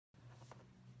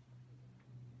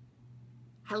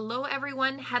Hello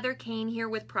everyone, Heather Kane here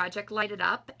with Project Light It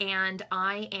Up, and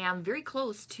I am very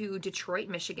close to Detroit,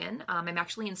 Michigan. I'm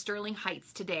actually in Sterling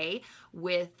Heights today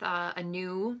with a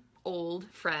new new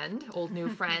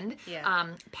friend, Yeah.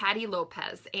 Patty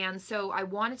Lopez. And so I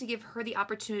wanted to give her the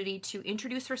opportunity to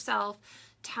introduce herself,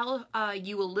 tell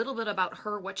you a little bit about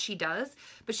her, what she does.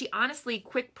 But she honestly,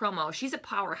 quick promo, she's a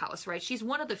powerhouse, right? She's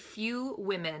one of the few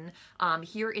women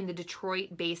here in the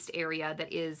Detroit-based area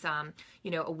that is,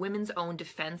 a women's owned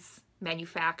defense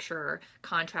manufacturer,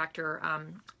 contractor,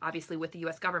 obviously with the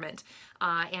U.S. government.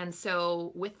 And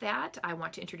so with that, I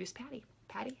want to introduce Patty.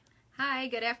 Patty? Hi,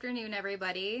 good afternoon,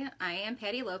 everybody. I am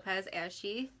Patty Lopez, as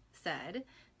she said,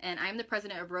 and I'm the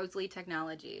president of Rosalie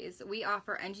Technologies. We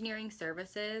offer engineering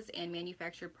services and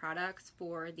manufacture products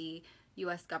for the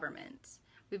U.S. government.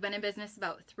 We've been in business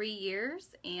about 3 years,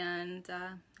 and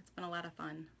it's been a lot of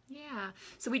fun. Yeah.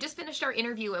 So we just finished our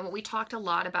interview, and what we talked a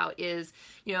lot about is,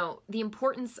 the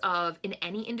importance of, in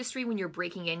any industry, when you're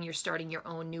breaking in, you're starting your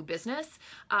own new business,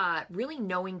 really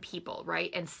knowing people, right?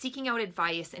 And seeking out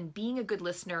advice and being a good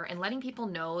listener and letting people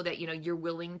know that, you're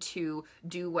willing to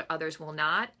do what others will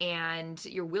not, and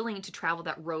you're willing to travel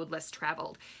that road less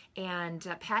traveled. And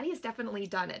Patty has definitely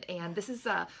done it. And this is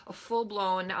a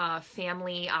full-blown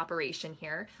family operation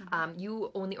here. Mm-hmm. You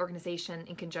own the organization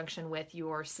in conjunction with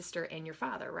your sister and your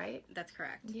father, right? That's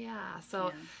correct. Yeah.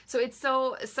 So it's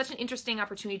such an interesting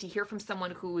opportunity to hear from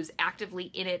someone who's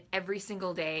actively in it every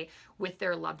single day with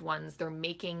their loved ones. They're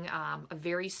making a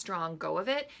very strong go of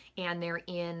it, and they're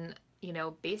in,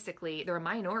 basically they're a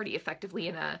minority effectively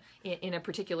in a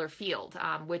particular field,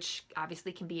 which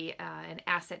obviously can be an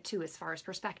asset too as far as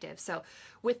perspective. So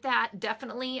with that,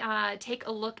 definitely take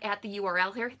a look at the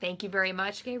URL here. Thank you very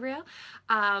much, Gabriel.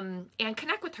 And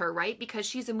connect with her, right? Because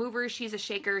she's a mover, she's a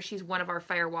shaker, she's one of our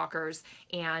firewalkers,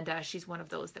 and she's one of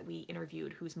those that we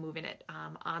interviewed who's moving it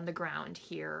on the ground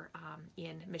here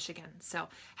in Michigan. So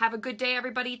have a good day,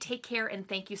 everybody. Take care, and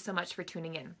thank you so much for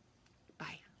tuning in.